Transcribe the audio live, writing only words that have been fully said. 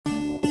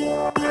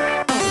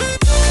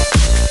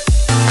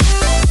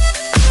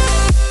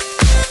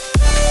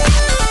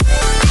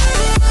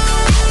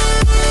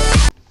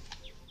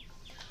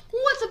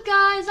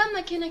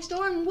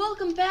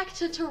welcome back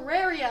to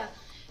Terraria.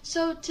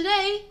 So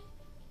today,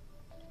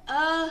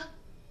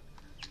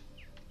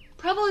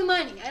 probably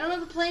mining. I don't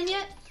have a plan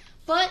yet,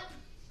 but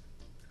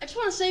I just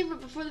want to say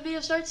before the video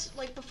starts,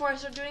 like before I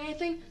start doing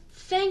anything,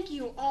 thank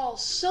you all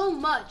so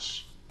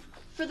much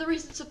for the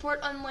recent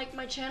support on like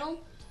my channel.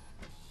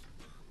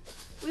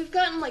 We've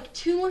gotten like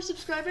 2 more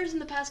subscribers in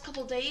the past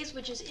couple days,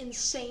 which is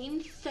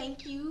insane.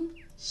 Thank you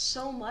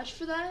so much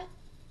for that.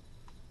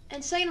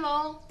 And second of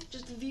all,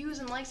 just the views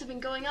and likes have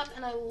been going up,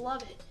 and I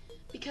love it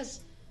because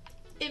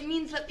it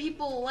means that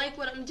people like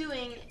what I'm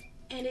doing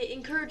and it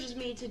encourages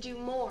me to do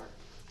more.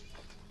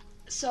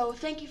 So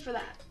thank you for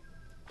that.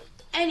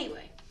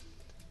 Anyway,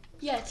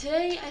 yeah,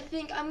 today I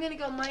think I'm gonna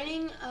go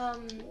mining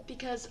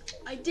because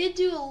I did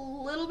do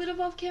a little bit of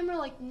off camera,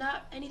 like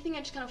not anything. I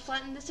just kind of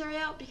flattened this area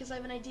out because I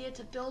have an idea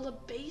to build a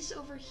base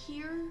over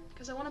here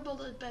because I want to build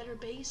a better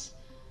base.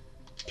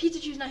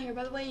 Pizzachu's not here,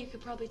 by the way. You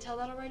could probably tell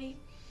that already.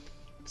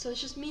 So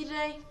it's just me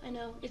today. I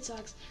know, it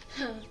sucks.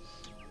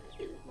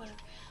 Whatever.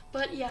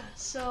 But yeah,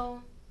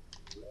 so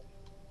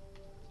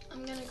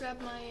I'm gonna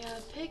grab my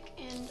pick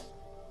and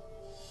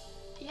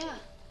yeah,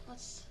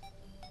 let's...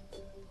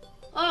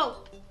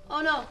 Oh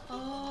no.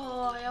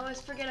 Oh, I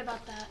always forget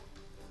about that.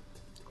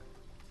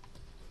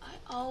 I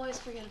always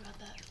forget about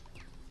that.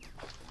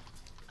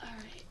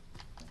 Alright.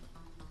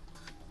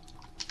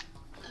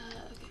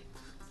 Okay.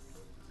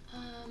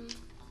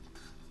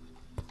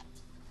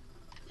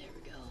 There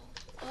we go.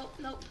 Oh,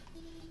 nope.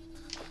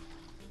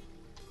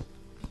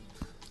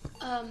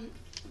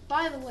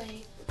 By the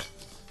way,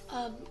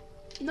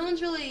 no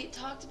one's really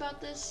talked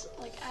about this,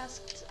 like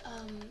asked,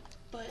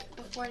 but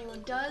before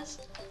anyone does,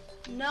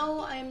 no,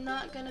 I am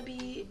not gonna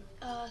be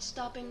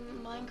stopping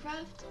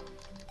Minecraft.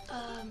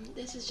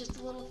 This is just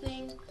a little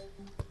thing.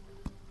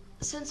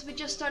 Since we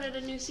just started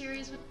a new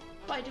series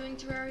by doing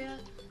Terraria,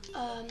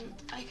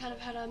 I kind of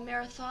had a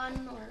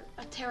marathon or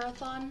a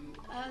terrathon,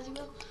 as you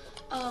will.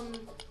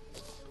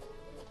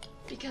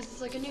 Because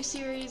it's like a new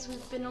series,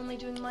 we've been only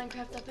doing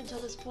Minecraft up until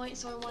this point,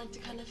 so I wanted to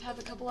kind of have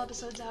a couple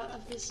episodes out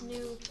of this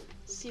new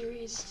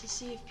series to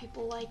see if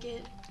people like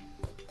it.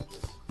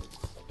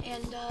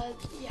 And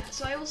yeah,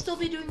 so I will still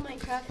be doing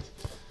Minecraft,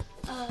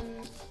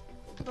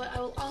 but I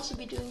will also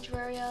be doing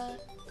Terraria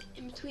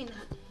in between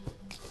that.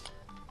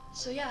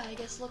 So yeah, I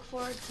guess look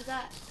forward to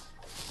that.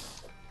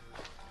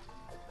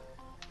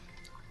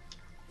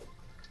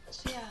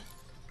 So yeah,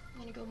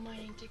 I'm gonna go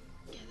mining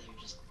together,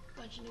 just a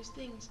bunch of new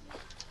things.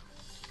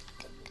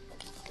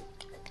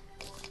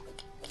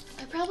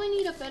 I probably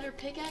need a better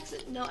pickaxe.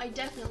 No, I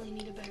definitely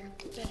need a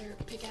better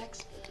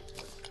pickaxe.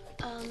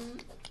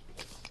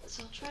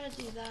 So I'll try to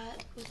do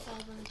that with all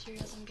the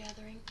materials I'm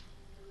gathering.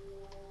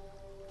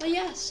 But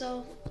yeah,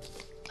 so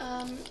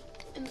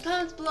in the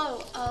comments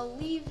below,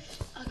 leave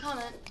a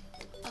comment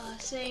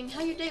saying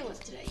how your day was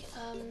today.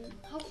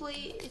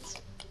 Hopefully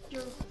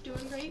you're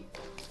doing great.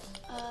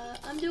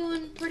 I'm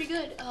doing pretty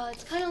good.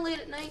 It's kind of late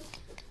at night,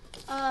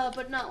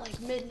 but not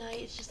like midnight.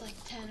 It's just like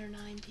 10 or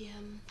 9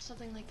 p.m.,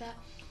 something like that.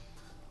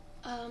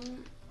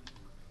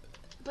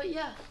 But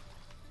yeah,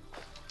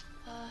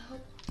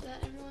 hope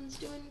that everyone's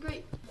doing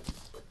great.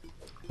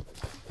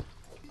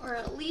 Or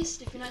at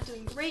least, if you're not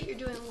doing great, you're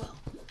doing well.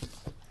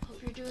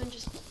 Hope you're doing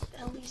just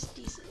at least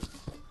decent.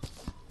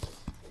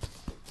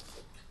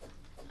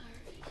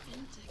 Alright, I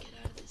need to get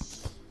out of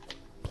this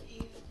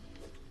cave.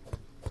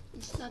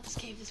 It's not this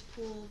cave, this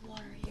pool of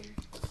water here.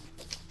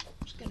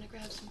 I'm just gonna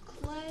grab some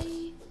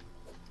clay.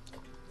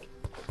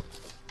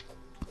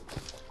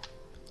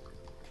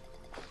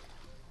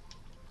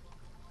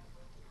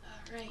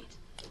 Alright.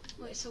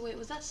 Wait,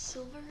 was that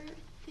silver?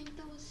 I think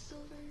that was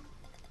silver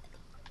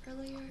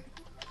earlier.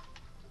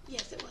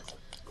 Yes, it was.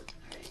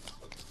 Alright.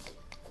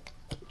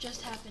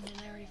 Just happened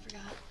and I already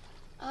forgot.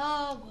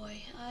 Oh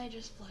boy, I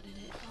just flooded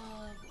it.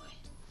 Oh boy.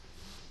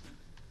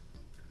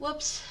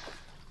 Whoops.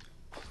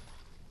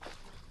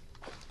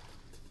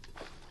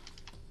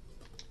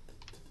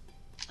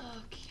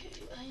 Okay,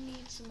 I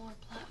need some more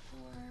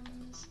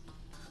platforms.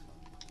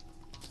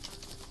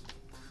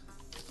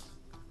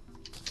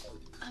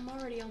 I'm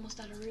already almost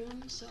out of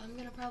room, so I'm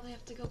gonna probably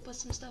have to go put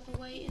some stuff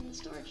away in the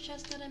storage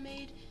chest that I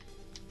made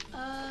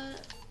a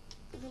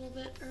little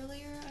bit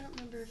earlier. I don't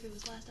remember if it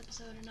was last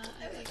episode or not.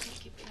 I can't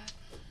keep track.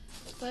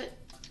 But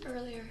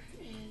earlier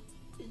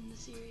in the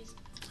series,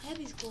 I have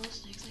these glow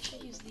sticks. I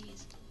should use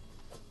these.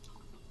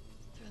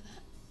 Throw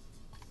that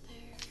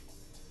there.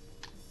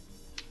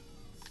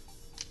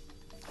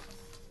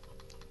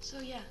 So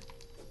yeah.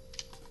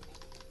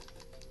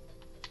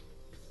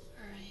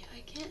 Alright,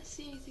 I can't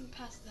see anything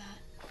past that.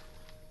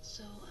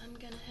 So I'm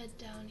gonna head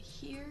down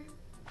here.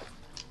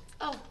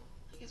 Oh,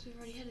 I guess we've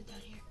already headed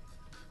down here.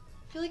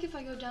 I feel like if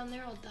I go down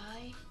there, I'll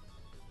die.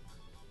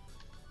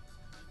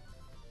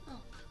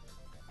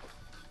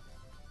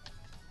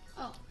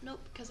 Oh, nope,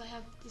 because I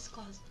have these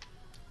claws.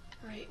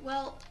 Right,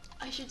 well,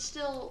 I should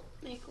still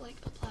make like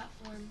a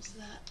platform so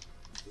that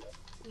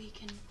we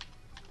can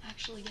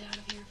actually get out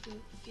of here if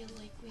we feel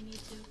like we need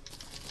to.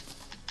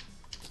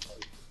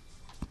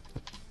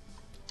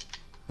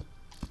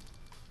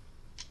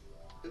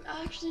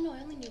 Actually, no, I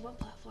only need one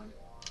platform.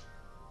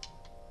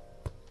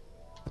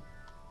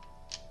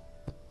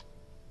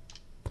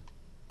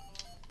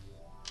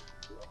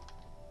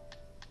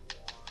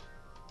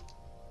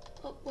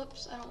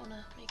 whoops, I don't want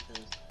to make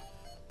those.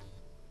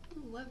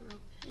 Ooh, web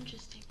rope,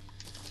 interesting.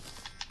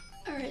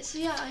 Alright, so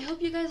yeah, I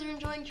hope you guys are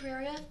enjoying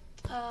Terraria.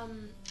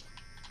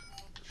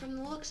 From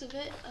the looks of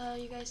it,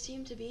 you guys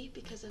seem to be,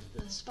 because of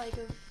the spike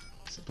of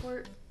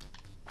support.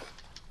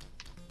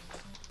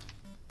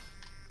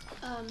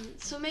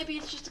 So maybe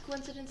it's just a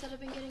coincidence that I've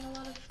been getting a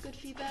lot of good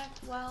feedback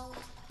while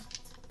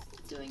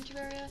doing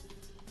Terraria.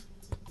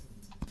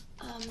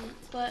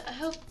 But I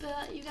hope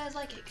that you guys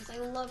like it, because I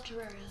love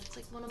Terraria. It's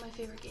like one of my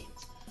favorite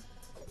games.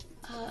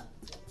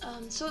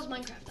 So is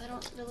Minecraft. I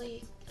don't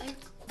really...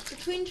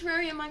 between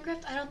Terraria and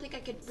Minecraft, I don't think I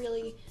could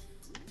really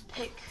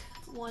pick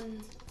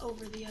one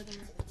over the other.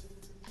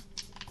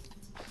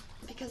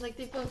 Because like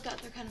they've both got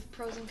their kind of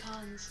pros and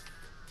cons.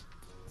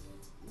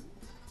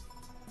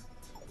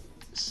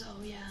 So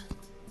yeah.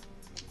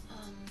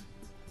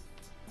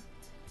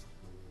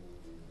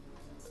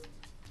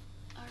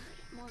 Alright,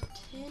 more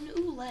tin.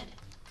 Ooh, lead.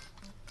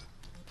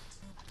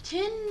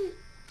 Tin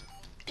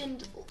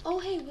and... oh,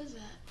 hey, what is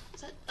that?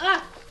 Is that...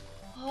 ah!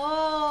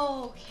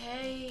 Oh,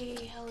 okay.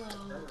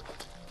 Hello.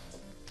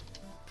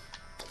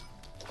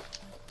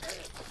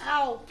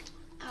 Ow.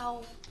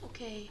 Ow.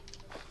 Okay.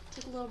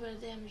 Took a little bit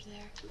of damage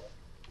there.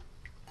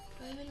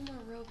 Do I have any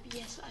more rope?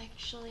 Yes, I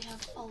actually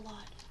have a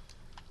lot.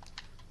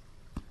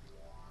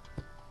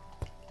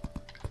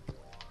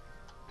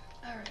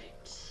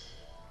 Alright.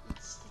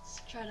 Let's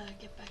try to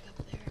get back up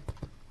there.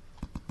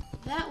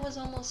 That was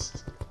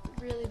almost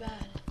really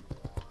bad.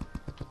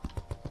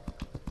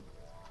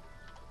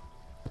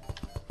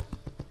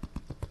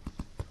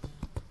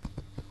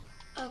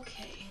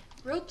 Okay.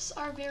 Ropes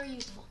are very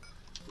useful.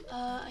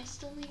 I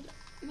still need...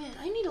 man,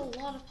 I need a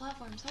lot of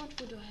platforms. How much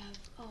wood do I have?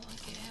 Oh,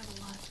 okay, I have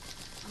a lot.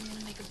 I'm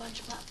gonna make a bunch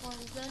of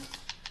platforms then.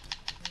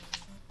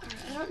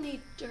 Alright, I don't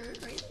need dirt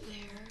right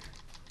there.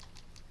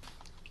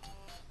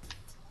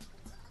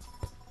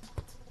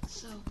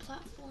 So,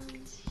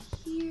 platforms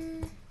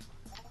here.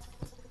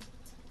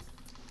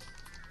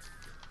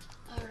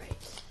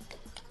 Alright.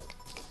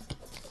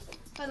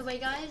 By the way,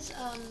 guys,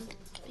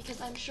 because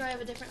I'm sure I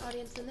have a different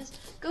audience than this,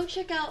 go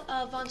check out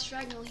Von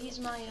Stragnell. He's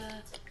my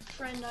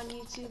friend on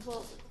YouTube.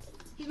 Well,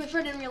 he's my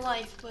friend in real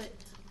life, but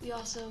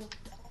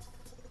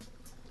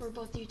we're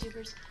both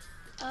YouTubers.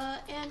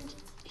 And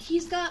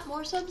he's got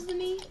more subs than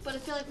me, but I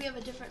feel like we have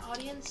a different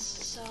audience,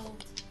 so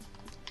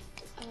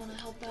I want to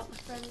help out my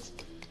friends.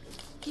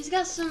 He's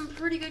got some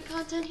pretty good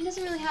content. He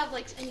doesn't really have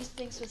like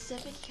anything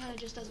specific. He kind of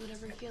just does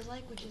whatever he feels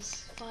like, which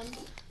is fun,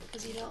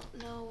 because you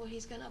don't know what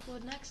he's going to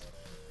upload next.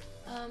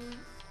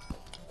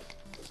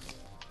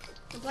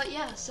 But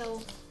yeah,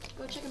 so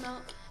go check him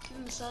out. Give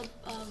him a sub.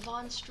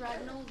 Von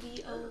Stragnell,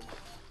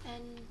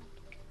 V-O-N.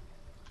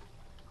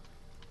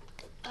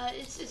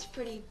 It's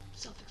pretty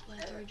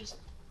self-explanatory. Just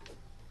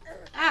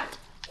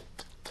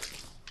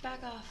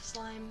back off,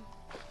 slime.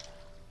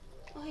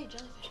 Oh hey,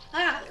 jellyfish.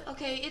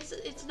 Okay,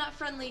 it's not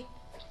friendly.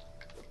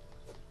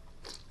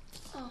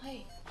 Oh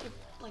hey, it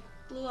like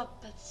blew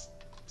up. That's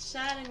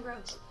sad and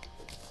gross.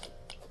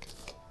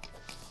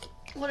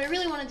 What I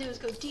really want to do is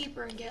go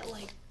deeper and get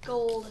like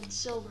gold and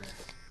silver.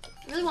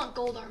 I really want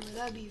gold armor.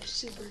 That'd be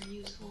super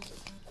useful.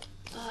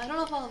 I don't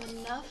know if I'll have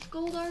enough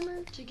gold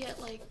armor to get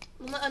like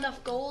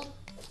enough gold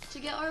to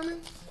get armor,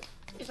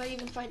 if I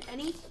even find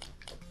any.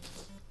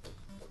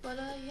 But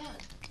yeah.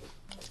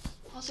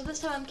 Also, this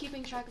time I'm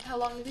keeping track of how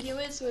long the video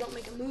is, so I don't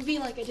make a movie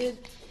like I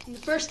did in the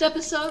first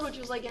episode, which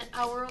was like an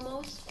hour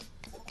almost.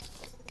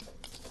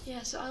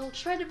 Yeah, so I will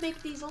try to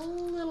make these a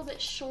little bit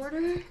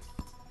shorter,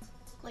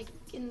 like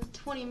in the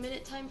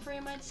 20-minute time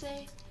frame, I'd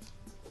say.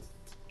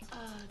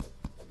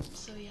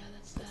 So yeah,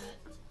 that's that.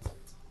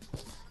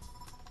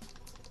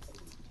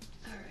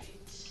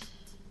 Alright.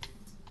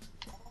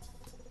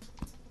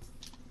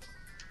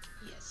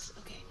 Yes,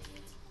 okay.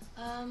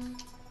 Oh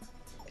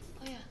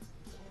yeah.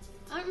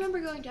 I don't remember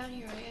going down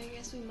here. I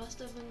guess we must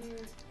have when we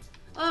were...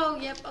 oh,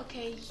 yep,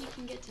 okay, he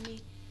can get to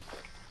me.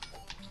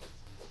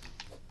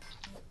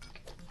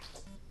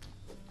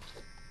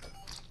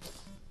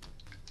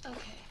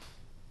 Okay.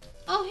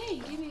 Oh, hey,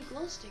 you gave me a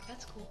glow stick.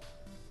 That's cool.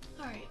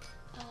 Alright.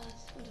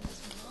 What is this?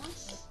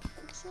 Moss?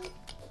 Looks like?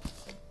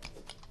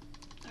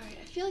 Alright,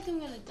 I feel like I'm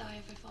gonna die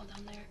if I fall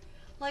down there.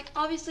 Like,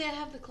 obviously I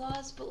have the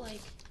claws, but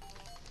like,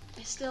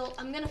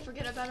 I'm gonna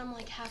forget about them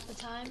like half the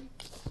time.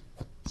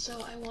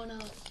 So I wanna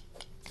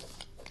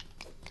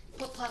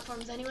put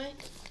platforms anyway.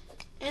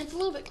 And it's a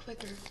little bit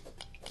quicker.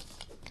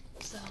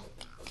 So,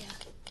 yeah.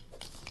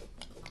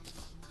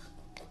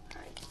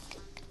 Alright.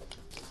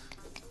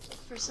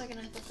 For a second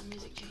I thought the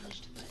music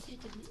changed, but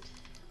it didn't.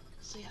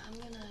 So yeah, I'm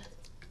gonna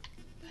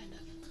kind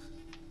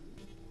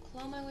of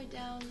claw my way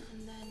down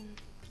and then...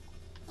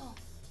 oh,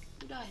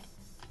 who died?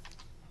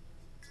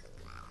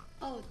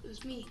 Oh, it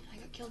was me. I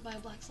got killed by a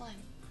black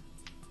slime.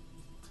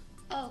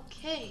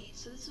 Okay,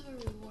 so this is where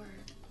we were.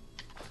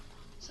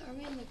 So are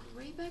we in the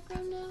gray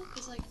background now?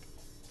 Because like,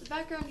 the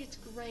background gets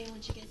gray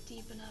once you get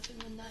deep enough,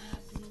 and when that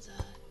happens,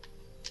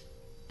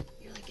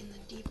 you're like in the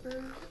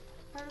deeper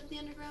part of the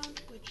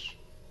underground, which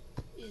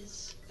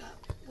is got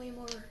way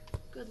more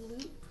good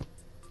loot.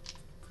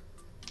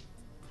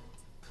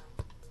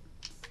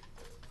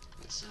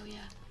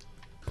 yeah.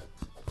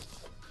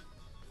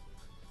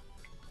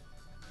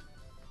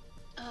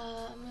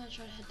 I'm gonna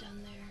try to head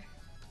down there.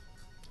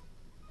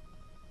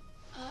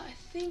 I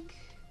think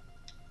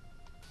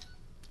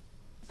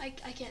I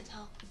can't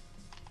tell,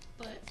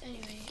 but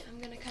anyway, I'm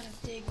gonna kind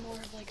of dig more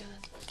of like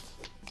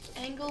a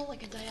angle,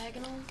 like a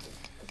diagonal.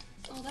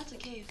 Oh, that's a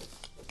cave.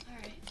 All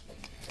right.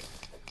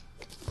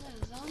 Is that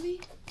a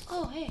zombie?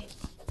 Oh, hey.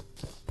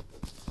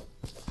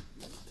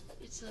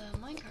 It's a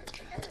minecart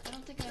trap. I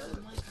don't think I have a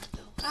minecart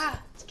though.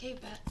 Ah, it's a cave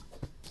bat.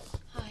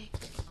 Hi.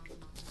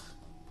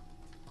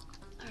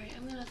 Alright,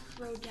 I'm gonna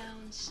throw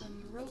down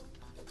some rope.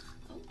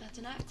 Oh, that's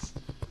an axe.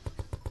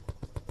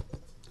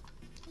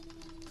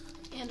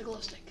 And a glow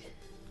stick.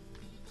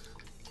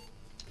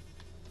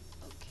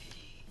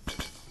 Okay.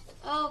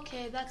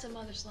 Okay, that's a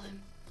mother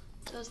slime.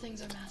 Those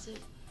things are massive.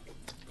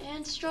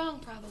 And strong,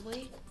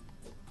 probably.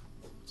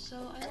 So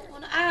I don't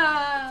wanna...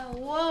 Ah!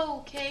 Whoa,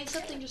 okay,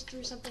 something just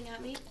threw something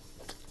at me.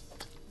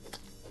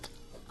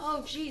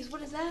 Oh, jeez,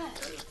 what is that?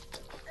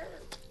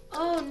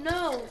 Oh,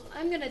 no!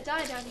 I'm gonna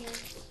die down here.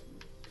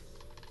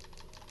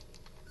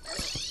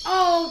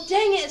 Oh,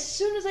 dang it! As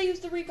soon as I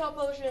used the recall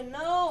potion,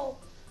 no!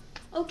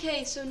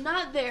 Okay, so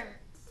not there.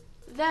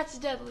 That's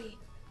deadly.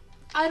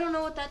 I don't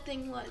know what that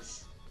thing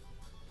was.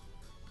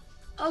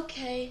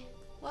 Okay,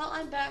 well,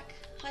 I'm back.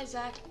 Hi,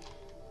 Zach.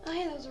 Oh,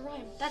 hey, that was a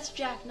rhyme. That's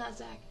Jack, not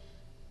Zach.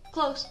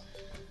 Close.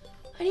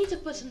 I need to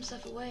put some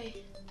stuff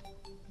away.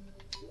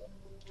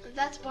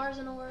 That's bars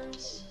and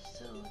ores,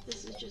 so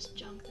this is just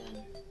junk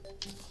then.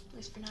 At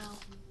least for now.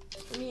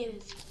 For me it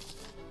is.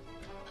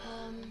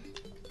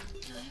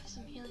 I have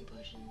some healing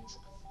potions.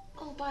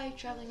 Oh, bye,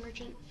 traveling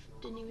merchant.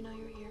 Didn't even know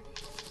you were here.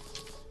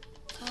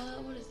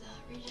 What is that?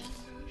 Regen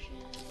potion.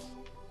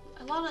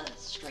 A lot of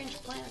strange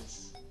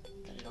plants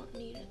that I don't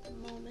need at the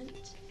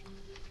moment.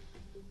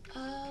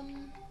 Oh,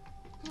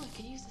 I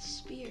could use the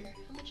spear.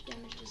 How much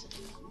damage does it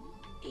do?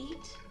 8?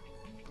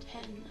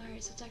 10.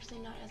 Alright, so it's actually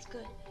not as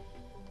good.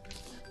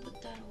 I'm gonna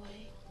put that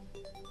away.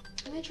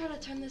 I'm gonna try to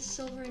turn this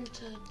silver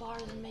into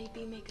bars and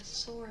maybe make a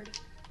sword.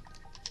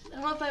 I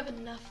don't know if I have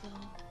enough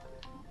though.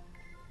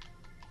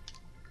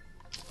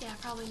 Yeah,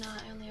 probably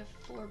not. I only have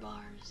 4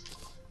 bars.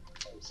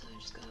 So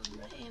I just go over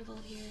my anvil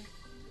here.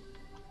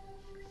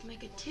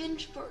 Make a tin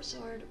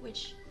sword,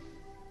 which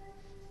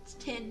it's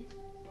tin.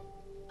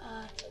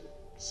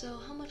 So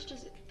how much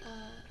does it,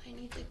 I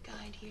need the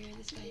guide here.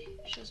 This guy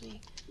shows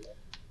me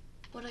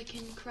what I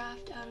can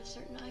craft out of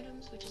certain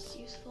items, which is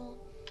useful.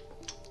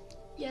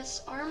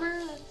 Yes,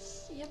 armor,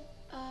 that's, yep,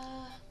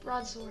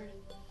 broadsword,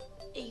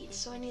 8,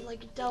 so I need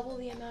like double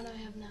the amount I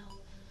have now.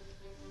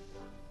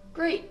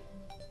 Great,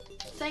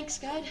 thanks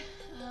guide.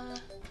 I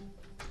don't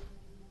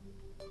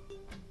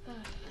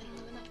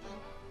have enough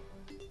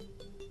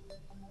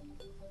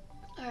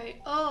then.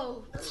 Alright,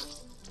 oh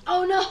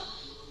no!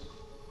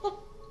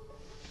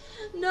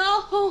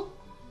 No!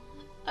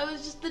 I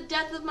was just the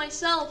death of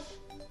myself.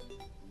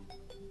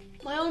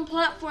 My own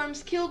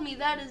platforms killed me,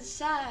 that is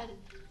sad.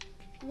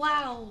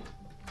 Wow.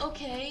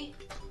 Okay.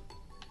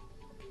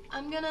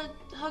 I'm gonna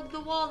hug the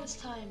wall this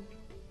time.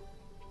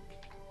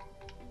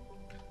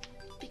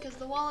 Because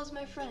the wall is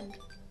my friend.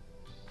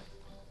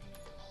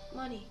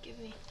 Money, give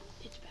me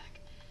it back.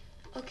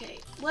 Okay,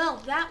 well,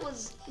 that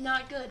was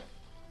not good.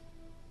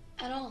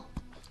 At all.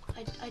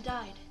 I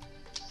died.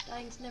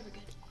 Dying's never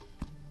good.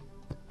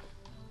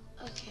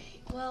 Okay,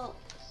 well,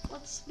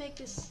 let's make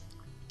this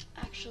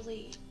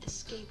actually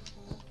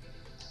escapable.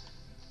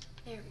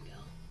 There we go.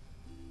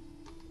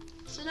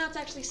 So now it's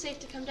actually safe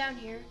to come down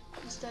here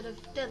instead of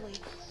deadly,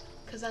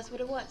 because that's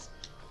what it was.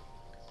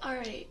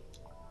 Alright,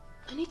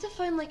 I need to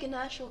find like an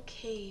actual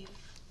cave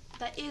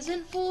that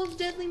isn't full of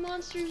deadly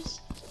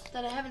monsters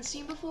that I haven't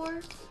seen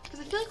before, because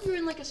I feel like we were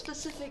in like a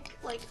specific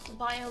like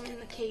biome in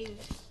the cave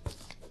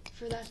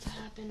for that to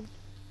happen.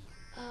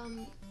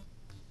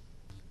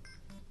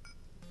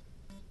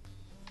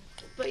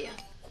 But yeah.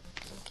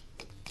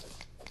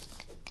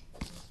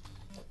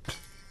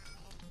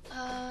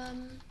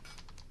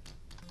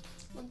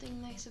 One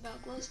thing nice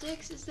about glow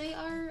sticks is they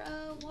are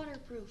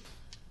waterproof.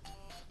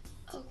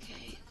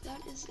 Okay,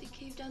 that is a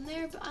cave down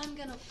there, but I'm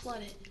gonna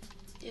flood it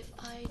if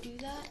I do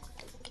that.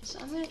 So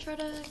I'm gonna try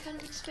to kind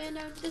of expand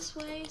out this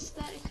way so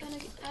that it kind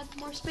of adds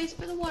more space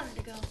for the water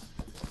to go.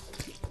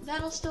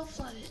 That'll still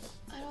flood it.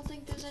 I don't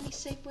think there's any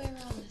safe way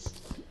around this.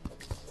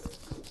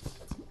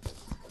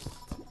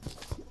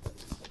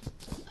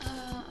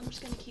 I'm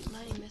just gonna keep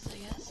mining this, I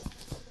guess.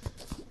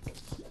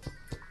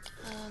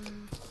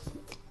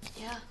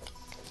 Yeah.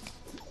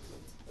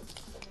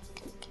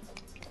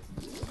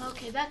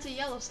 Okay, that's a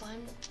yellow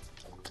slime.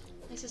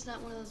 At least it's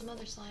not one of those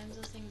mother slimes.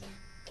 Those things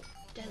are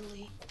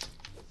deadly.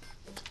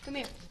 Come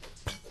here.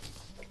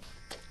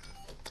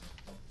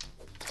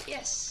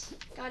 Yes,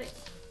 got it.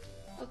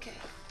 Okay.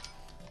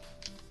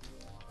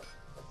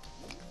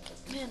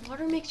 Man,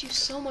 water makes you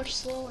so much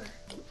slower.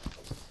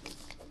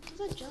 What's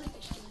that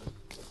jellyfish doing?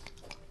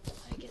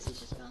 I guess he's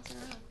just bouncing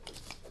around.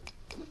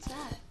 What's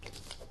that?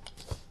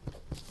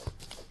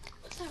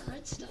 What's that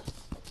red stuff?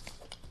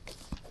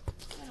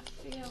 I gotta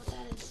figure out what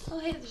that is. Oh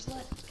hey, there's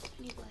lead.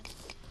 I need lead.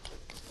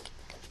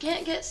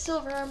 can't get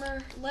silver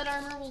armor, lead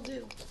armor will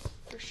do,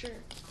 for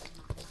sure.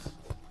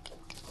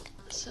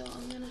 So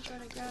I'm gonna try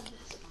to grab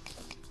this.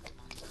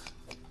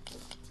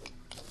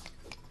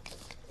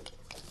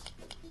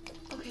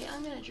 Okay,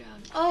 I'm gonna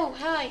drown. Oh,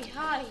 hi,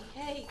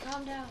 hey,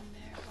 calm down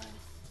there,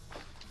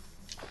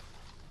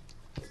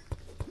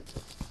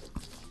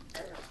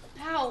 bud.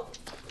 Ow!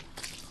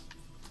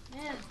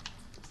 Man,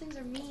 these things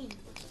are mean.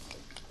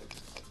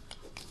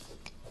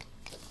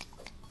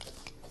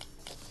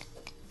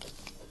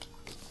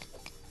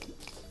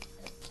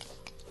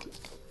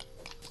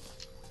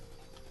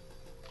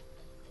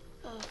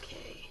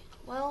 Okay,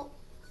 well,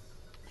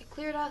 I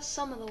cleared out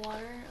some of the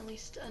water, at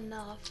least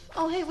enough.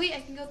 Oh, hey, wait,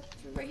 I can go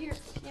right here.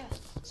 Yeah,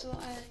 so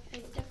I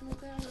definitely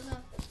cleared out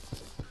enough.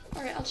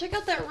 Alright, I'll check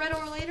out that red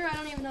ore later. I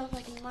don't even know if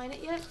I can mine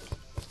it yet.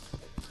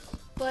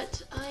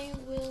 But I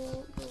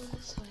will go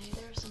this way.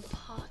 There are some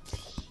pots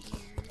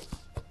here.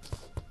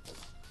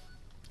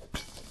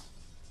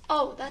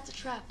 Oh, that's a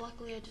trap.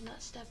 Luckily, I did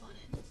not step on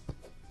it.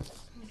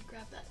 I'm gonna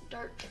grab that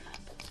dart trap.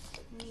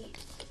 Neat.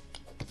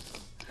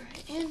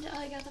 Alright, and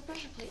I got the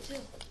pressure plate too.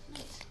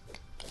 Nice.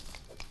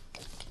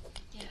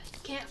 Yeah,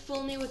 can't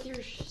fool me with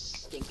your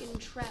stinking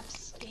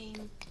traps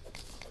game.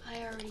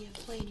 I already have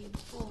played you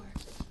before.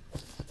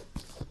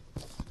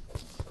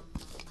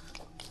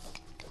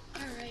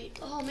 Alright,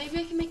 oh, maybe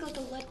I can make like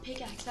a lead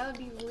pickaxe. That would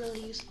be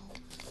really useful.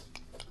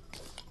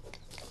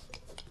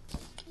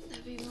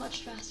 That'd be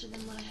much faster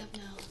than what I have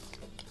now.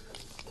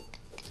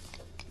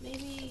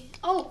 Maybe,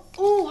 oh,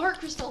 heart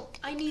crystal.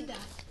 I need that.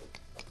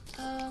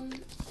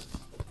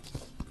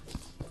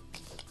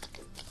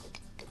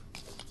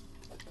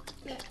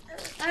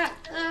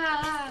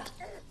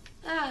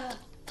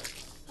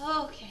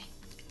 Okay,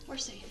 we're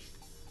safe.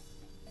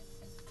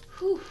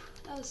 Whew,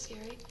 that was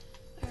scary.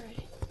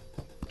 Alright,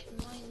 can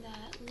mine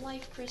that.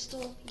 Life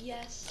crystal,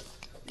 yes,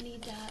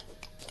 need that.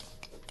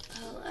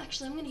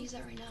 Actually, I'm gonna use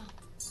that right now.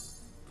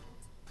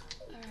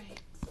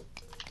 Alright.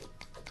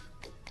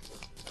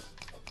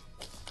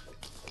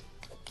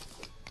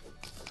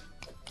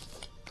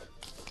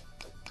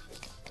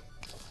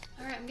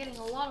 Alright, I'm getting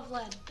a lot of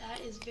lead.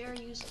 That is very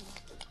useful.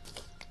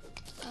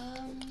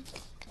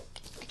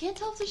 I can't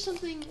tell if there's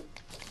something,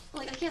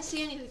 like, I can't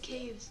see any of the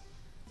caves.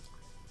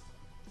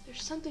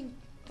 There's something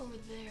over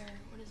there.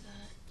 What is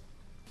that?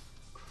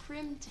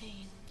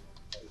 Crimtane.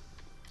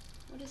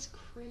 What is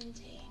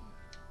Crimtane?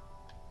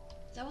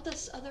 Is that what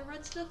this other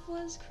red stuff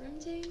was?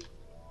 Crimtane?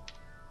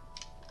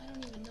 I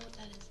don't even know what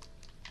that is.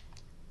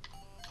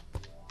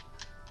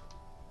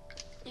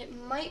 It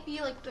might be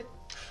like the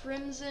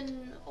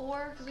crimson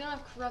ore, because we don't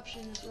have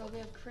corruption in this world, we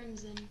have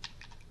crimson.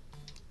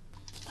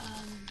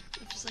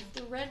 Which is like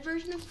the red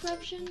version of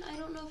corruption. I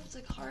don't know if it's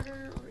like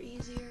harder or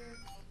easier.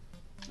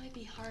 It might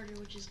be harder,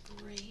 which is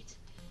great.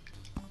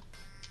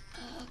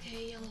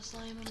 Okay, yellow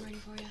slime, I'm ready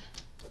for you.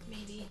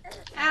 Maybe.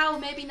 Ow,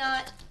 maybe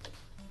not.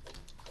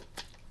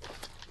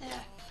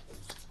 There.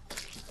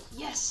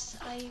 Yes,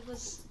 I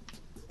was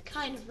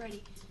kind of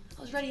ready.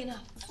 I was ready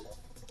enough.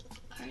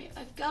 Alright,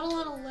 I've got a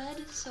lot of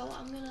lead, so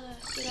I'm gonna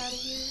get out of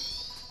here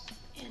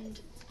and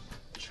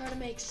try to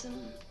make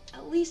some,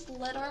 at least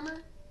lead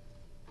armor.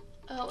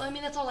 I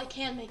mean, that's all I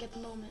can make at the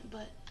moment,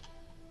 but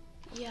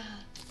yeah.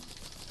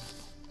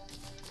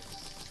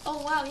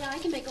 Oh wow, yeah, I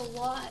can make a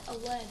lot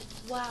of lead.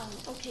 Wow,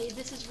 okay,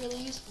 this is really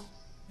useful.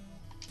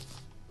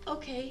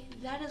 Okay,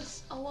 that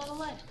is a lot of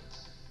lead.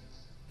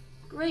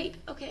 Great,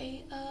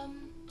 okay,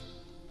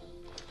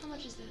 how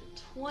much is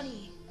that?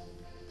 20.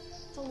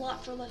 It's a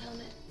lot for a lead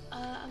helmet.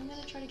 I'm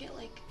gonna try to get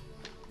like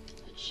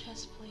a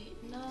chest plate.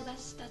 No,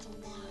 that's a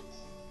lot.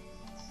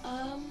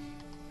 I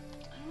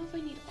don't know if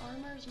I need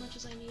armor as much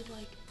as I need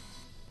like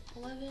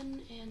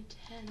 11 and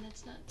 10.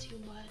 That's not too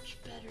much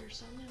better,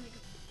 so I'm gonna make a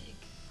pig.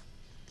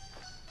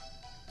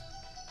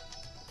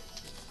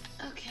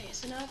 Okay,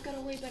 so now I've got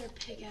a way better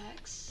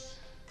pickaxe.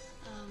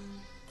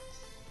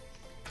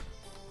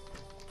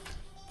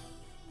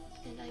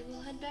 And I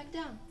will head back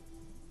down.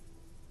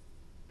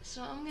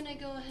 So I'm gonna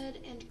go ahead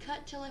and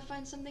cut till I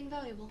find something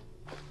valuable.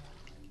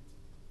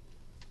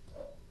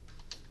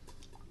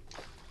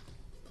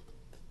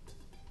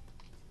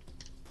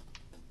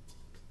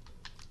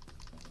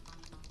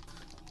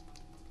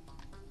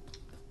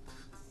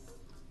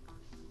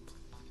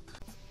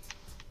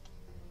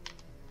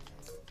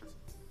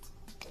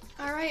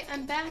 Alright,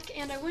 I'm back,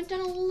 and I went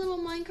down a little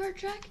minecart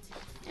track,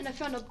 and I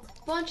found a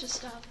bunch of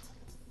stuff.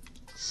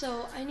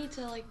 So I need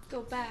to like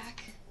go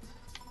back,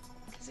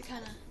 because it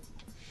kind of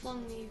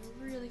flung me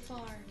really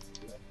far.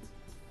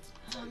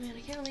 Oh man,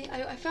 I can't really,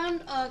 I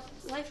found a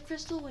life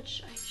crystal,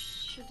 which I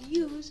should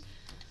use,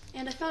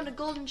 and I found a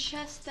golden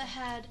chest that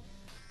had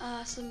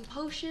some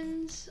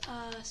potions,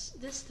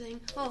 this thing.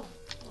 Oh,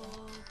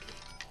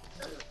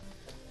 okay.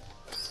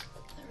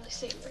 Not really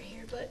safe right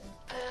here, but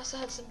I also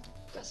had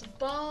got some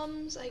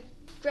bombs. I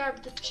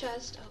grabbed the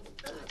chest. Oh,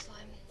 black slime.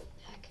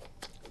 Heck,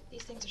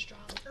 these things are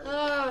strong.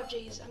 Oh,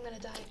 jeez, I'm gonna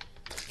die.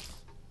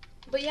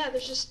 But yeah,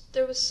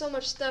 there was so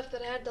much stuff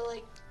that I had to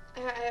like,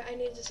 I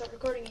needed to start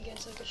recording again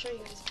so I could show you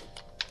guys.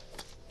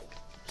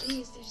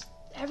 Jeez, there's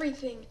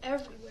everything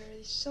everywhere.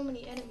 There's so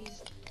many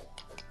enemies.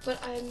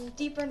 But I'm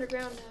deeper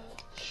underground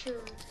now,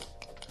 sure.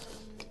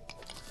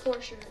 For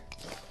sure.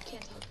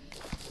 Can't talk.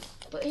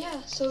 But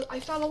yeah, so I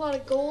found a lot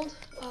of gold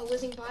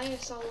whizzing by. I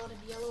saw a lot of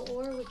yellow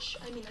ore, which,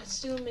 I mean, I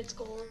assume it's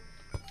gold.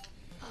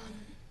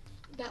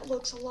 That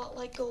looks a lot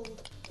like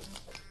gold.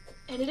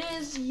 And it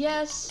is,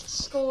 yes,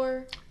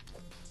 score.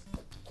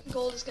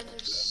 Gold is gonna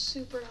be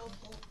super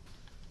helpful.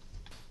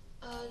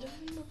 Do I have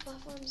any more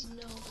platforms?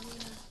 No, I'm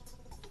gonna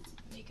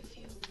make a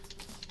few.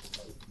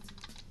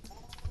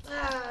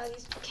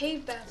 These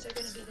cave bats are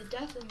gonna be the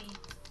death of me.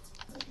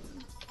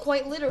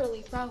 Quite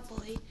literally,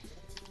 probably.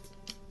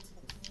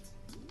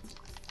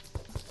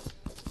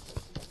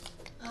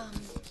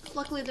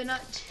 Luckily they're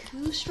not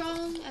too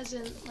strong, as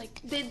in, like,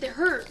 they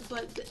hurt,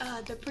 but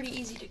they're pretty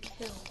easy to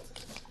kill.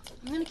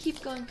 I'm gonna keep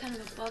going kind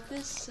of above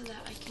this so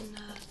that I can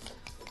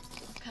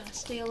kind of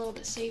stay a little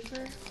bit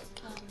safer.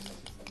 Or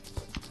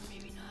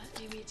maybe not.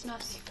 Maybe it's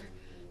not safer.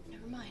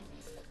 Never mind.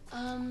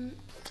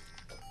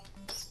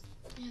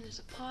 Yeah, there's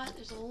a pot.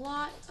 There's a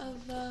lot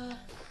of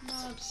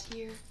mobs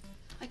here.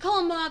 I call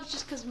them mobs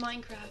just because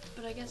Minecraft,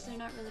 but I guess they're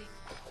not really.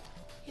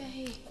 Yeah,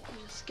 hey,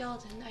 there's a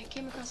skeleton. I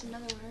came across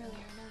another one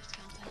earlier, another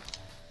skeleton.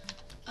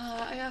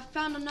 I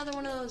found another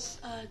one of those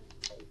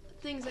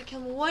things that kill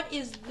me. What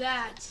is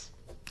that?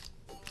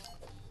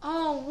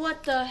 Oh,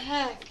 what the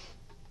heck?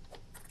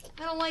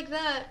 I don't like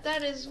that.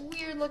 That is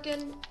weird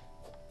looking.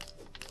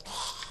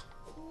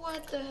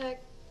 What the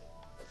heck?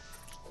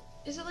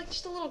 Is it like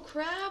just a little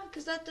crab?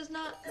 Because that does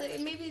not, like,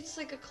 maybe it's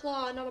like a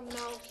claw, not a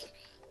mouth.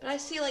 But I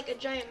see like a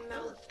giant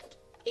mouth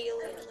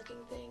alien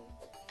looking thing.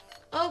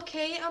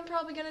 Okay, I'm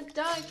probably gonna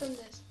die from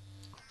this.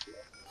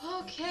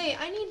 Okay,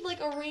 I need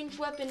like a ranged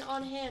weapon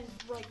on hand,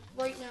 like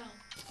right now.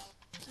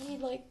 I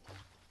need my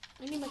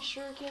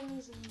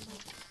shurikens and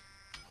like.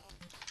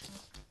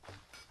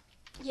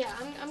 Yeah,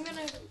 I'm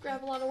gonna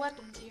grab a lot of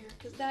weapons here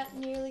because that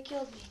nearly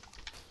killed me.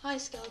 Hi,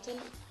 skeleton.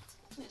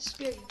 I'm gonna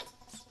spear you.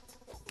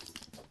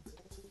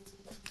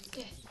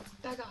 Okay,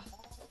 back off.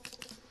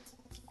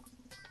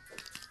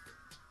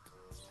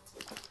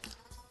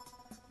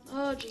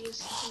 Oh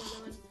jeez,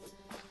 another one.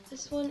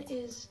 This one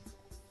is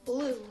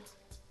blue.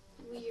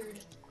 Weird.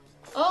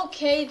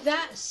 Okay,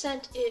 that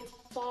sent it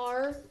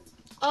far.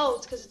 Oh,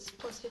 it's because it's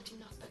plus 15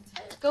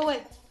 knockback. Go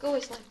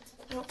away, slime.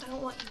 I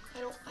don't want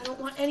you. I don't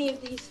want any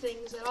of these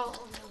things at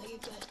all, really.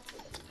 But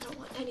I don't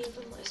want any of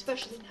them,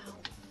 especially now.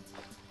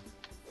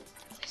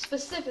 I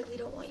specifically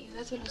don't want you.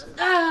 That's what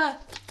I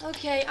was.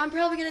 Okay, I'm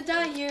probably gonna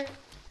die here.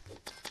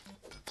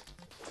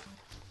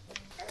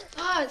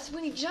 It's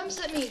when he jumps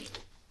at me.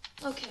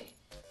 Okay.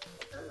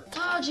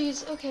 Oh,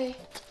 jeez. Okay.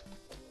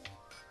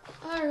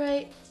 All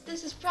right.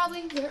 This is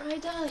probably where I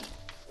die.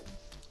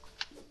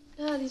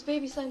 These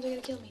baby slimes are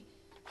gonna kill me.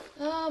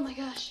 Oh my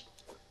gosh.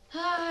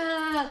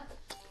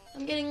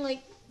 I'm getting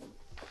like.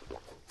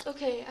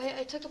 Okay,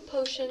 I took a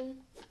potion,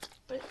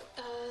 but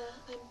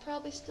I'm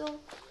probably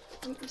still.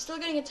 I'm still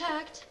getting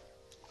attacked.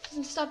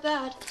 Doesn't stop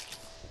that.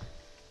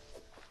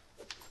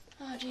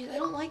 Oh geez, I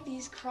don't like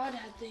these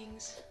crawdad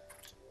things.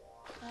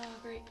 Oh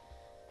great.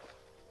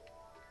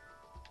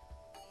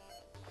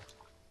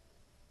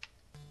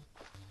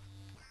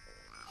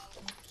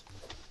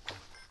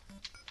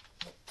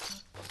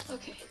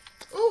 Okay.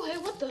 Oh, hey,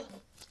 what the?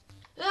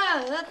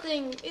 That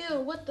thing. Ew,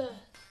 what the?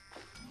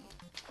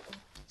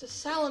 It's a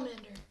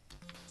salamander.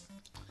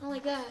 I don't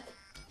like that.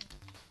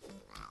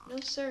 No,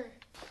 sir.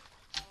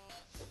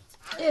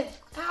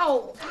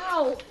 Ow,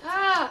 ow,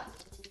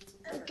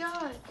 my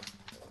God.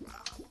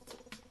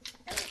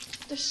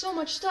 There's so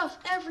much stuff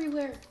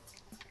everywhere.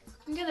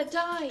 I'm gonna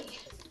die.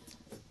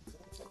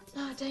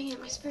 Dang it,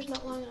 my spear's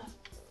not long enough.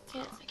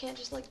 I can't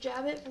just like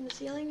jab it from the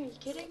ceiling. Are you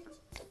kidding?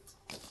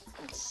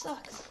 That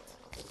sucks.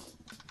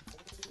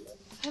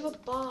 I have a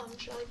bomb.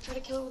 Should I try to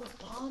kill it with a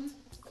bomb?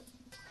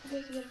 Maybe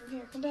I can get it from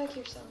here. Come back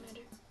here,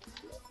 salamander.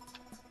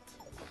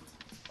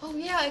 Oh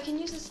yeah, I can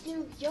use this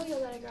new yo-yo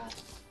that I got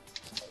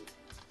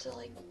to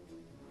like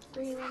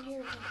bring it around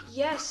here.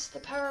 Yes, the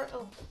power.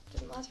 Oh,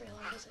 doesn't last very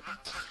long, does it?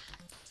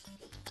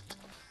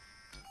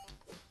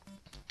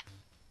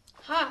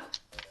 Ha!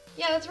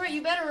 Yeah, that's right.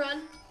 You better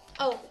run.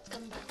 Oh, it's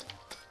coming back.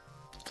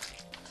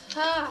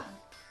 Ha!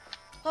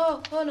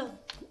 Oh no.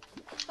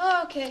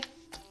 Oh, okay.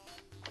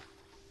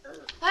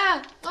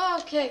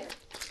 Okay.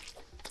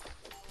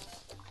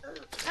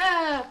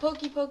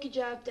 Pokey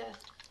jab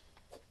death.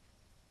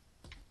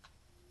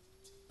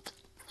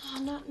 Oh,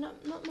 not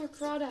more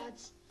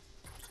crawdads.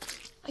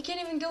 I can't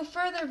even go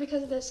further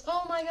because of this.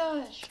 Oh my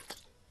gosh.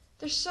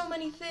 There's so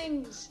many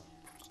things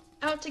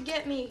out to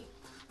get me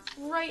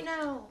right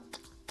now.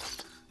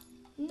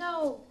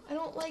 No, I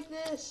don't like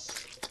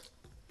this.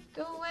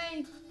 Go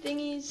away,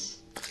 thingies.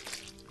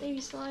 Baby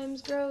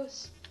slimes,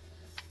 gross.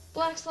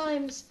 Black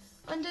slimes,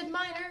 undead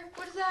miner.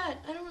 What is that?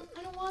 I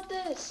don't want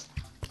this.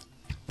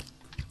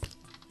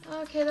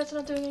 Okay, that's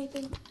not doing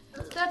anything.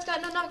 That's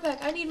got no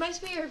knockback. I need my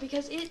spear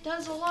because it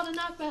does a lot of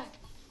knockback.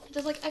 It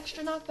does like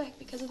extra knockback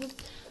because of the.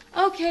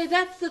 Okay,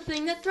 that's the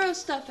thing that throws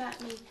stuff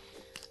at me.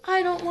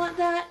 I don't want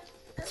that.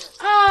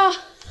 Oh.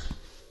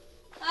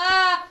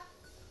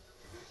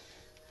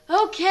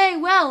 Okay,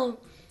 well,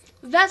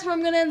 that's where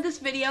I'm gonna end this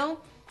video.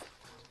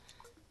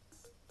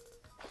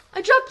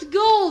 I dropped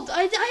gold.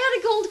 I had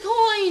a gold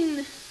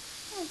coin.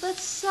 Oh, that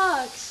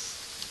sucks.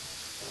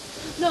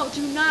 No,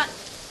 do not.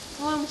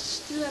 Oh, I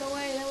almost threw that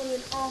away. That would have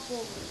been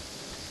awful.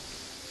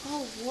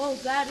 Oh, whoa,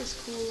 that is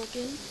cool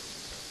looking.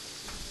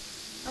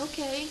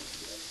 Okay,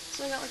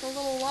 so I got like a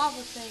little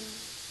lava thing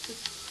to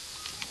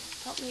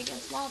help me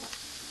against lava.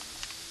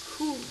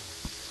 Cool.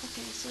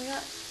 Okay, so I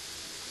got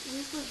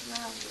ruthless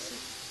rounds.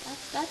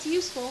 That's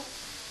useful.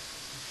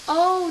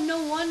 Oh,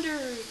 no wonder.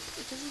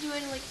 It doesn't do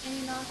any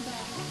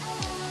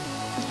knockback.